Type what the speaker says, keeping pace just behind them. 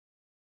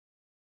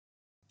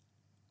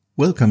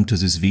Welcome to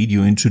this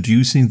video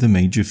introducing the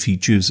major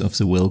features of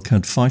the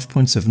WellCAD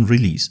 5.7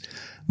 release.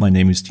 My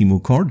name is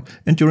Timo Kord,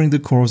 and during the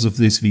course of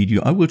this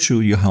video I will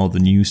show you how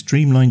the new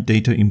Streamlined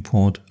data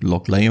import,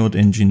 log layout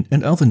engine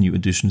and other new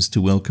additions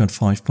to WellCAD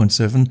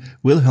 5.7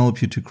 will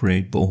help you to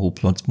create borehole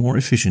plots more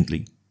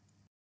efficiently.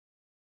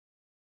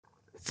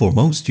 For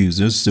most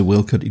users, the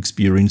WellCAD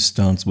experience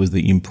starts with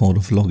the import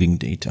of logging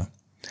data.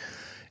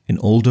 In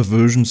older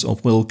versions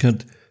of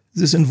WellCAD,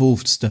 this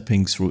involved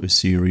stepping through a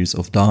series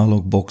of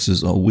dialog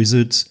boxes or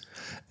wizards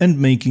and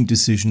making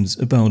decisions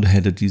about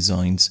header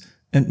designs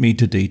and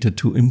metadata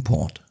to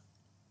import.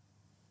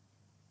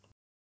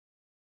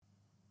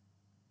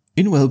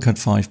 In WellCAD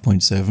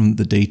 5.7,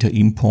 the data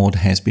import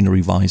has been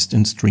revised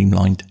and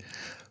streamlined.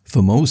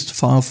 For most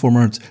file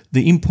formats,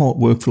 the import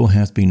workflow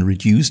has been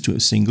reduced to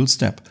a single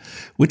step,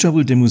 which I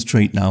will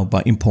demonstrate now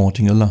by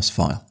importing a LAS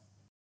file.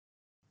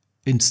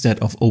 Instead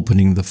of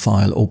opening the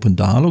File Open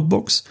dialog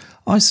box,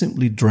 I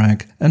simply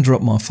drag and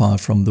drop my file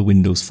from the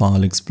Windows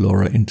File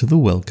Explorer into the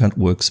WellCAD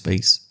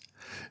workspace.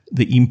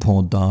 The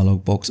Import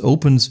dialog box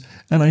opens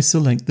and I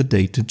select the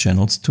data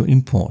channels to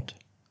import.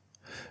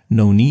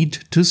 No need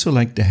to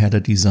select the header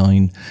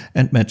design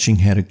and matching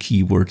header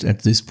keywords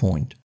at this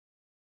point.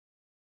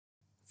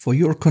 For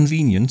your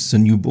convenience, the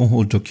new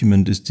borehole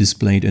document is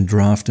displayed in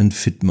draft and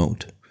fit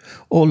mode.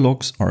 All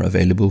logs are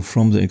available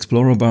from the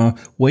Explorer bar,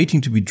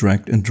 waiting to be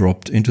dragged and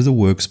dropped into the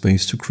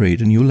workspace to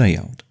create a new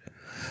layout.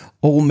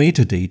 All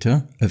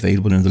metadata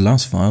available in the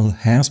LAS file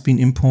has been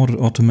imported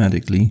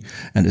automatically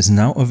and is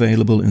now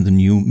available in the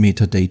new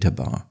metadata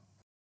bar.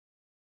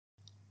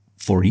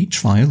 For each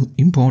file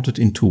imported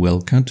into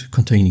WellCAD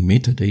containing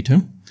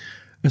metadata,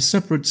 a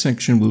separate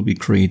section will be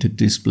created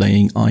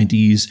displaying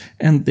IDs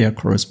and their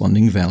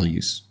corresponding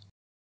values.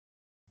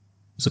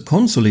 The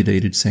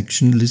consolidated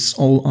section lists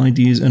all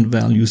IDs and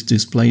values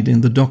displayed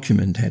in the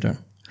document header.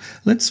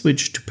 Let's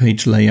switch to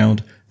page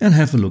layout and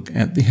have a look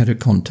at the header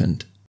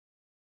content.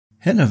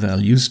 Header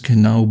values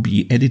can now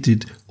be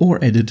edited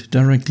or added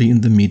directly in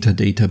the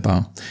metadata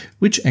bar,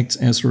 which acts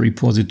as a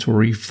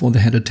repository for the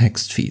header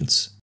text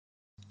fields.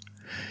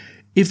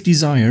 If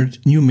desired,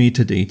 new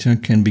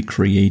metadata can be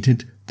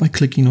created by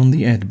clicking on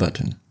the Add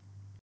button.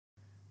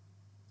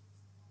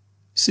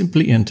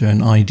 Simply enter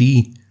an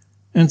ID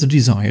and the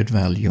desired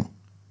value.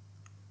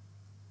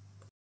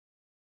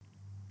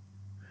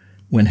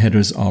 When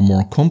headers are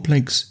more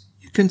complex,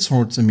 you can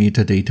sort the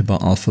metadata bar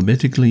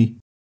alphabetically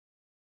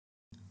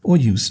or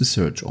use the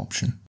search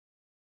option.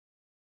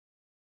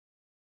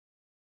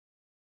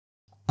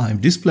 I'm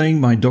displaying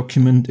my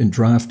document in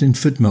draft and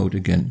fit mode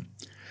again.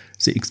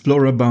 The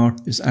Explorer bar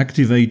is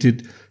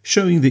activated,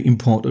 showing the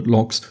imported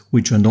logs,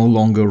 which are no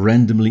longer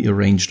randomly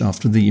arranged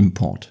after the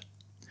import.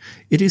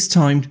 It is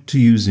time to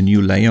use the new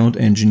layout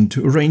engine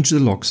to arrange the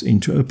logs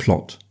into a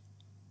plot.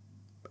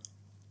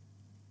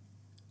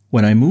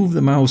 When I move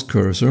the mouse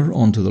cursor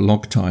onto the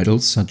log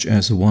titles, such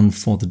as the one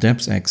for the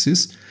depth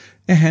axis,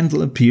 a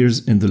handle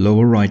appears in the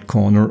lower right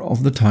corner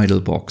of the title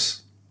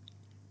box.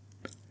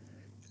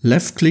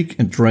 Left-click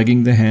and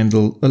dragging the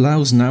handle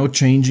allows now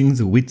changing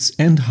the width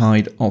and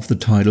height of the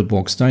title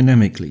box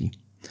dynamically.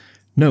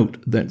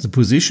 Note that the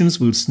positions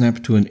will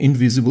snap to an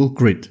invisible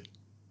grid.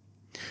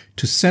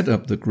 To set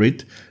up the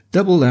grid,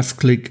 double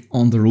left-click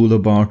on the ruler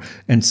bar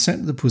and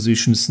set the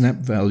position snap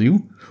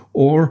value,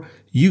 or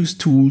use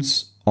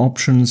Tools,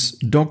 Options,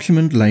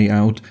 Document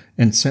Layout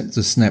and set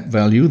the snap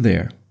value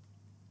there.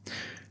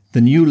 The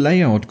new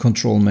layout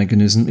control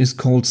mechanism is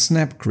called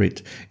Snap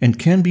Grid and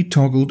can be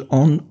toggled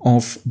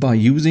on/off by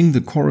using the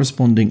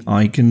corresponding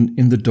icon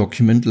in the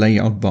document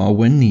layout bar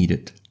when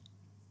needed.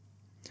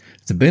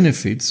 The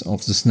benefits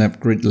of the Snap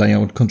Grid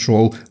layout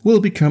control will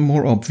become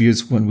more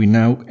obvious when we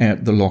now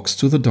add the logs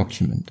to the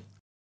document.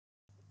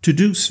 To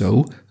do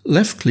so,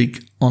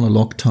 left-click on a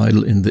log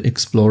title in the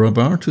Explorer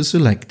bar to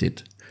select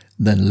it.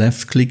 Then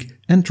left-click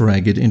and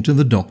drag it into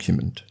the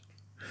document.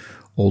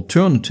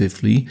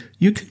 Alternatively,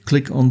 you can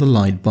click on the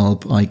light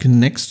bulb icon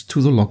next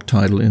to the log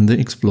title in the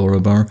Explorer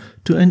bar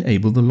to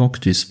enable the log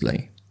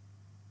display.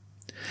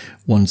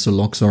 Once the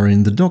logs are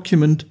in the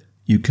document,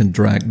 you can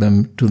drag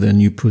them to their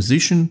new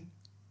position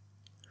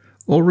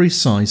or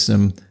resize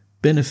them,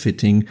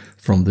 benefiting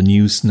from the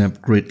new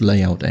Snap Grid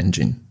layout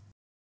engine.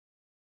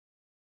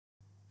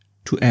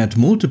 To add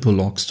multiple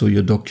logs to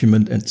your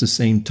document at the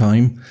same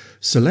time,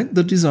 select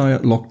the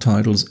desired log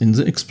titles in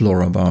the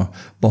Explorer bar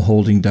by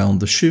holding down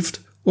the Shift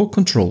or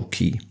Control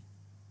key.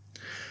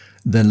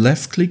 Then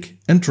left-click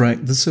and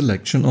drag the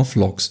selection of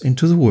logs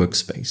into the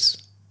workspace.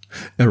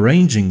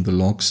 Arranging the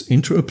logs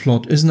into a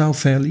plot is now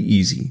fairly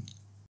easy.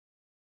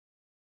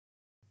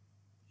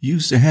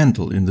 Use the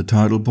handle in the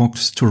title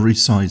box to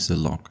resize the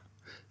log.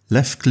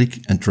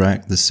 Left-click and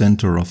drag the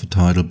center of a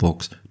title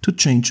box to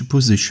change the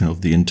position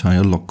of the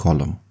entire log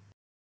column.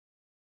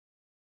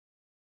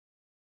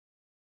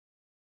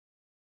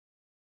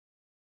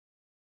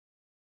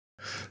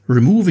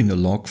 Removing a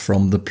log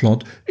from the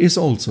plot is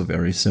also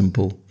very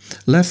simple.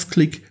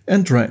 Left-click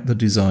and drag the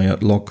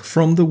desired log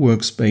from the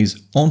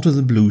workspace onto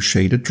the blue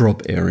shaded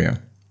drop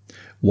area.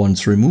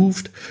 Once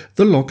removed,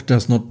 the log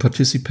does not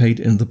participate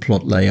in the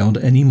plot layout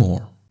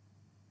anymore.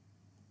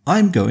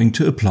 I'm going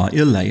to apply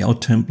a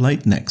layout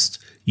template next,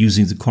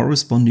 using the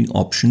corresponding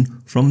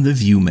option from the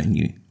View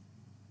menu.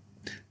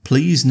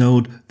 Please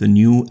note the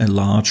new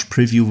enlarged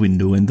preview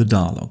window in the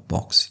dialog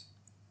box.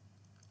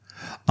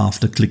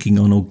 After clicking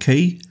on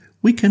OK,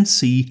 we can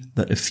see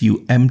that a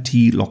few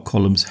empty log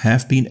columns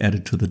have been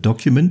added to the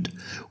document,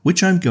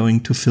 which I'm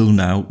going to fill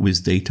now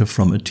with data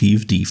from a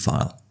TFD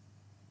file.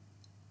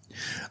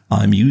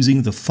 I'm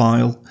using the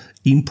File,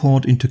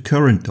 Import into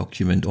Current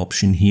Document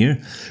option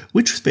here,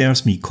 which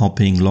spares me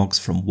copying logs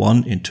from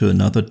one into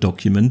another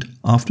document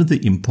after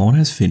the import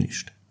has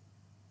finished.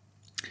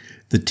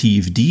 The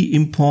TFD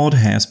import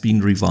has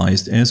been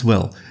revised as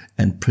well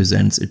and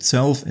presents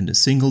itself in a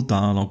single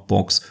dialog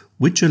box,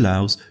 which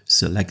allows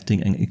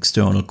selecting an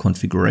external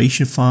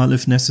configuration file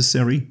if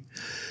necessary,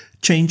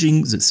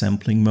 changing the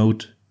sampling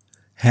mode,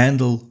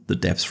 handle the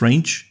depth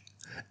range,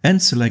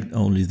 and select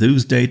only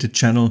those data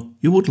channels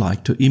you would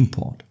like to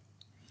import.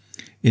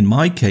 In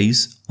my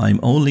case, I'm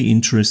only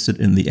interested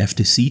in the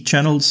FTC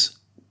channels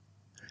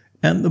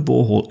and the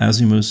borehole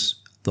azimuth,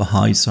 the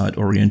high side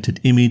oriented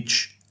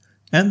image,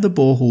 and the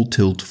borehole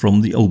tilt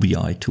from the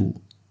OBI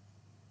tool.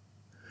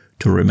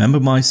 To remember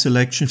my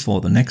selection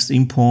for the next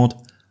import,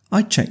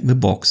 I check the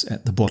box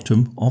at the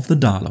bottom of the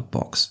dialog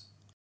box.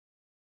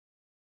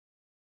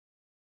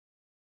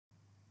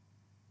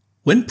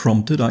 When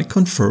prompted, I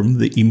confirm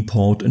the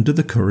import into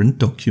the current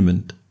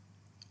document.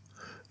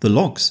 The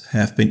logs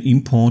have been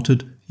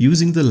imported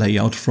using the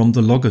layout from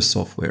the Logger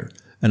software,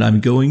 and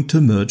I'm going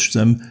to merge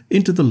them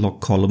into the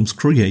log columns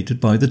created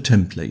by the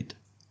template.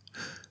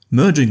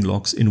 Merging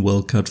logs in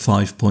WellCAD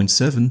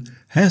 5.7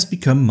 has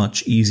become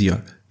much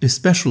easier,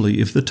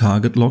 especially if the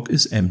target log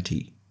is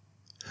empty.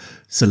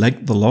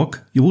 Select the log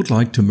you would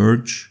like to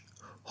merge,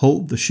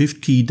 hold the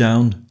Shift key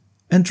down,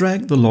 and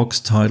drag the log's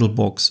title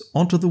box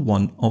onto the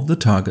one of the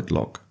target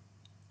log.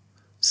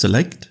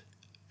 Select,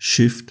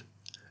 Shift,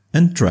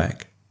 and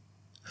drag.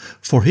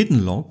 For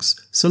hidden logs,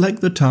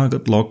 select the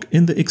target log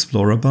in the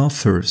Explorer bar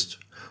first,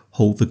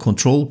 hold the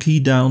Control key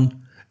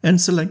down, and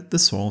select the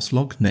source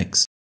log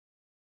next.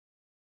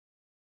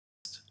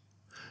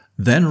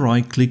 Then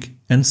right-click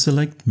and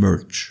select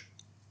Merge.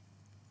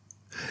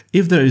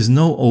 If there is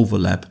no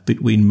overlap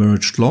between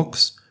merged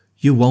logs,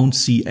 you won't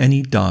see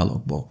any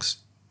dialog box.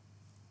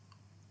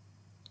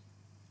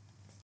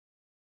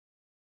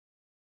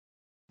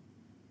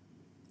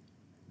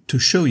 To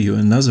show you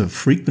another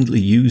frequently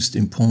used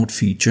import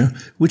feature,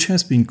 which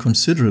has been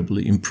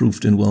considerably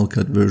improved in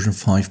WellCAD version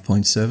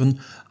 5.7,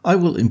 I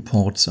will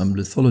import some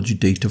lithology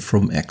data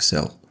from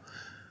Excel.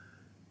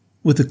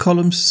 With the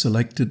columns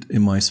selected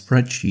in my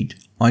spreadsheet,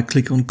 I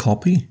click on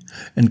Copy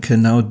and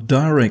can now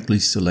directly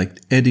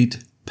select Edit,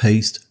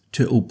 Paste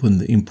to open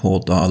the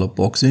import dialog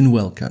box in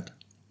WellCAD.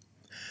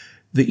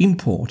 The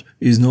import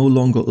is no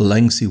longer a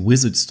lengthy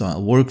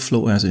wizard-style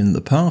workflow as in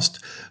the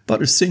past,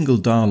 but a single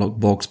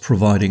dialog box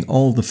providing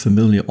all the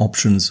familiar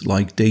options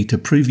like data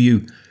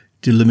preview,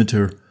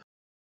 delimiter,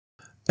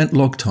 and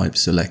log type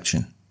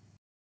selection.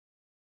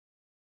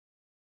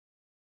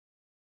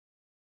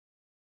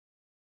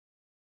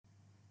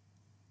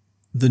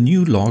 The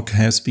new log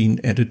has been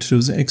added to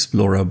the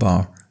Explorer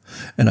bar,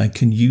 and I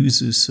can use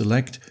the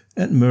Select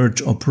and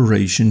Merge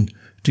operation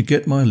to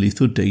get my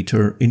litho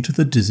data into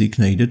the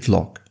designated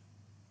log.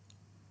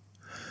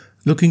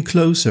 Looking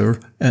closer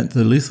at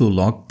the litho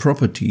log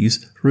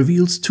properties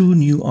reveals two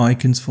new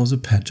icons for the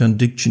pattern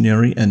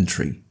dictionary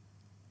entry.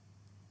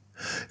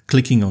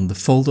 Clicking on the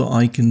folder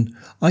icon,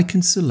 I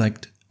can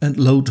select and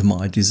load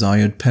my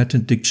desired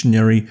pattern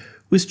dictionary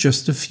with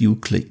just a few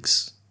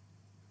clicks.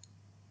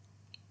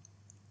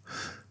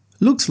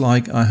 Looks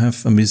like I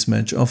have a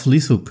mismatch of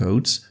litho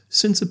codes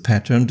since a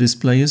pattern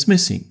display is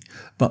missing,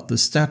 but the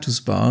status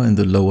bar in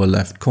the lower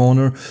left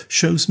corner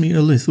shows me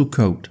a litho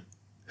code.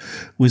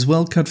 With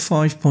WellCAD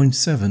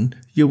 5.7,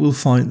 you will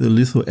find the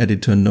litho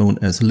editor known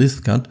as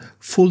LithCAD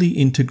fully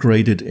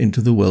integrated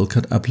into the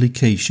WellCAD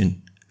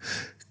application.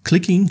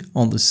 Clicking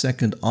on the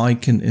second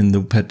icon in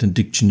the pattern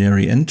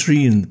dictionary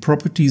entry in the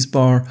properties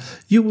bar,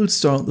 you will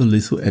start the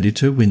litho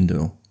editor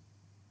window.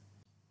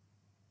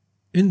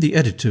 In the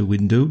editor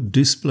window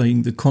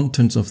displaying the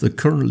contents of the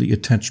currently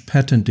attached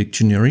pattern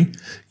dictionary,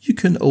 you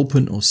can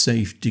open or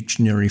save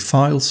dictionary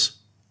files,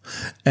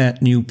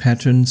 add new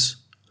patterns,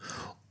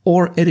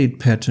 or edit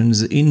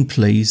patterns in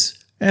place,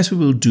 as we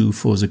will do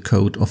for the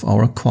code of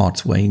our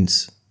quartz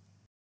veins.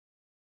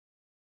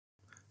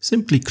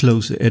 Simply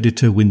close the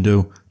editor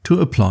window to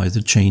apply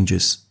the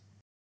changes.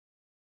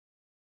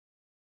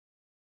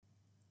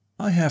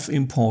 I have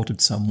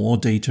imported some more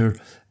data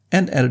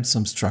and added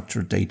some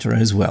structured data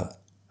as well.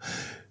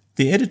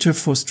 The editor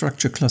for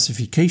structure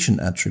classification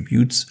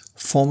attributes,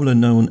 formerly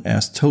known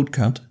as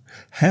ToadCAD,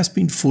 has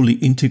been fully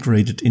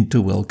integrated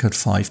into WellCAD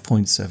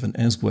 5.7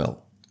 as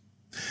well.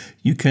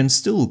 You can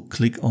still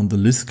click on the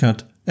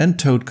LithCAD and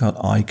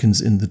ToadCAD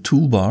icons in the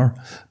toolbar,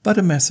 but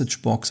a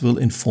message box will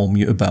inform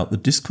you about the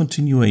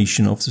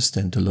discontinuation of the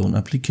standalone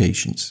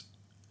applications.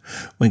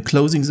 When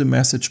closing the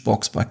message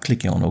box by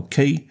clicking on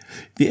OK,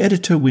 the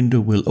editor window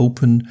will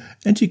open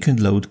and you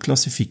can load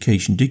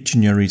classification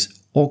dictionaries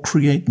or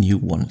create new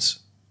ones.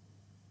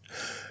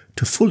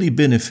 To fully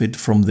benefit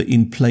from the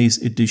in-place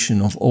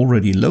edition of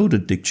already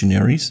loaded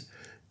dictionaries,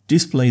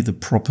 display the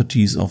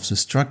properties of the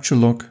structure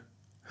log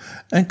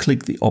and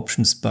click the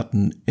Options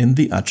button in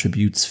the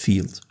Attributes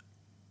field.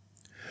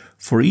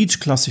 For each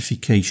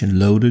classification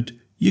loaded,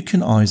 you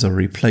can either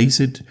replace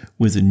it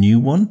with a new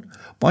one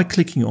by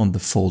clicking on the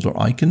folder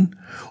icon,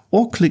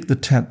 or click the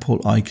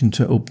tadpole icon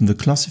to open the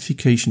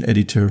classification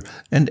editor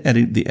and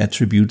edit the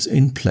attributes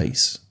in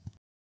place.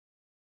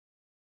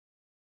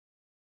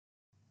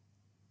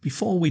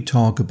 Before we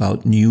talk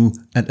about new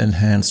and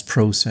enhanced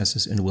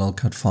processes in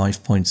WellCAD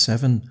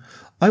 5.7,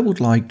 I would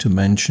like to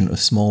mention a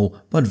small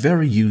but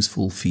very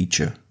useful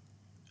feature.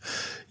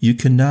 You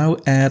can now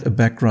add a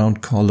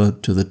background color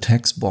to the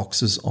text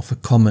boxes of a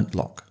comment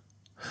log.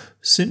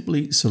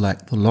 Simply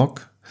select the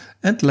log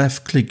and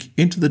left-click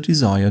into the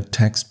desired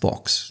text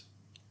box.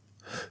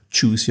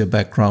 Choose your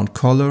background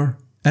color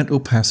and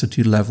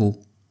opacity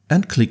level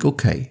and click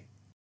OK.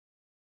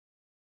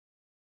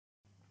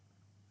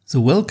 The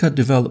WellCAD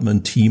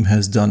development team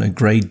has done a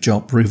great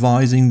job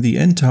revising the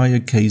entire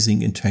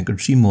casing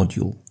integrity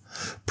module,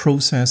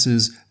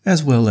 processes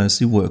as well as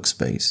the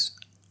workspace.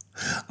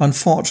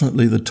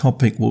 Unfortunately, the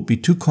topic will be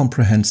too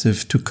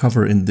comprehensive to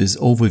cover in this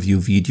overview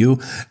video,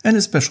 and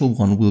a special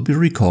one will be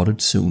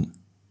recorded soon.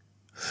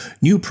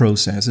 New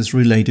processes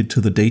related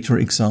to the data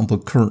example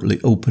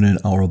currently open in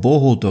our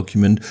borehole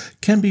document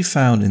can be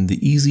found in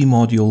the Easy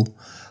module,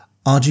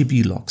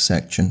 RGB log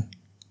section.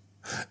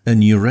 A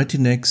new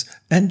Retinex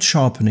and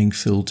sharpening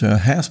filter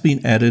has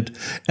been added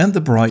and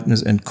the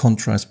brightness and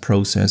contrast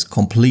process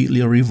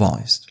completely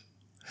revised.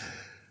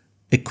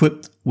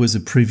 Equipped with a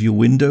preview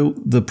window,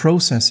 the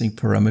processing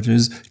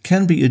parameters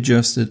can be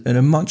adjusted in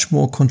a much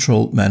more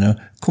controlled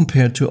manner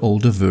compared to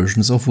older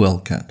versions of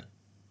WellCAD.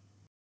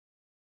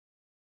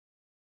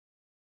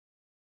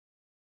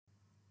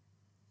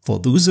 For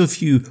those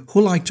of you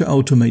who like to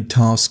automate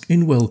tasks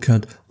in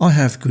WellCAD, I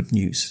have good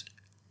news.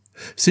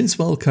 Since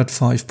WellCAD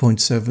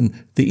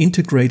 5.7, the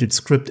integrated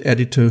script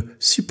editor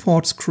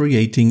supports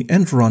creating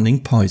and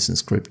running Python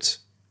scripts.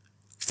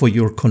 For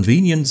your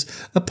convenience,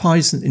 a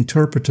Python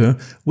interpreter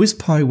with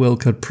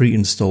PyWellCAD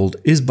pre-installed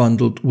is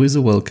bundled with a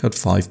WellCAD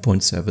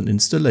 5.7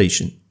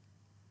 installation.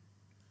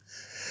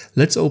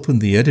 Let's open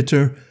the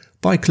editor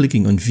by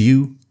clicking on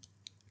View,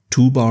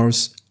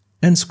 Toolbars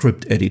and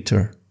Script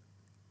Editor.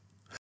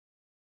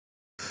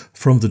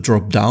 From the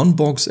drop-down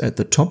box at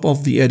the top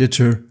of the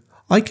editor,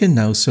 I can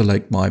now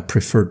select my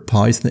preferred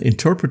Python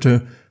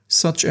interpreter,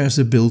 such as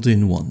a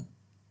built-in one.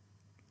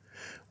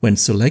 When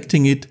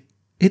selecting it,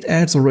 it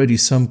adds already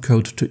some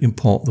code to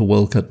import the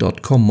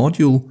wellcad.com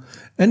module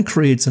and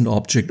creates an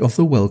object of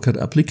the WellCAD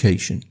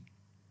application.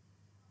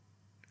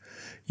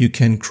 You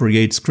can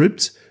create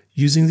scripts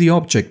using the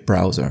object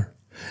browser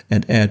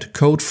and add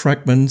code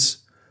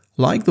fragments,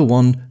 like the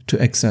one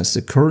to access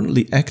the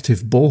currently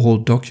active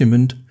borehole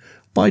document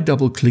by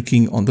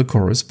double-clicking on the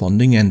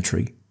corresponding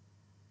entry.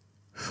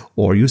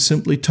 Or you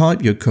simply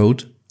type your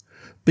code,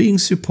 being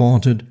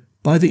supported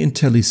by the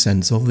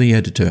IntelliSense of the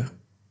editor.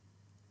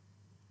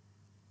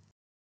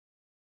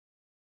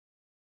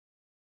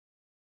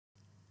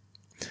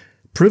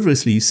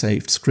 Previously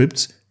saved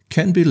scripts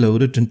can be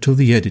loaded into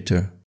the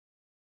editor.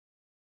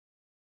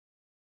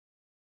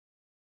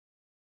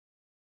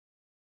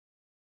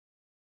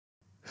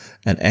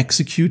 And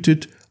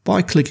executed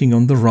by clicking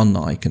on the Run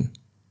icon.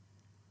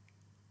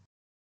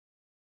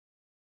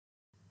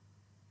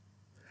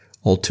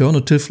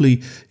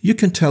 Alternatively, you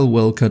can tell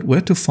WellCAD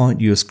where to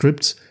find your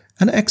scripts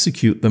and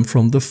execute them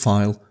from the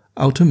File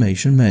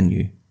Automation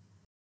menu.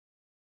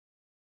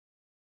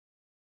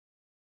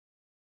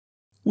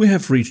 We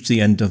have reached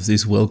the end of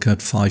this WellCAD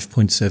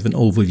 5.7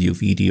 overview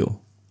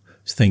video.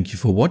 Thank you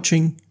for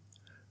watching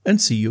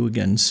and see you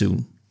again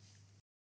soon.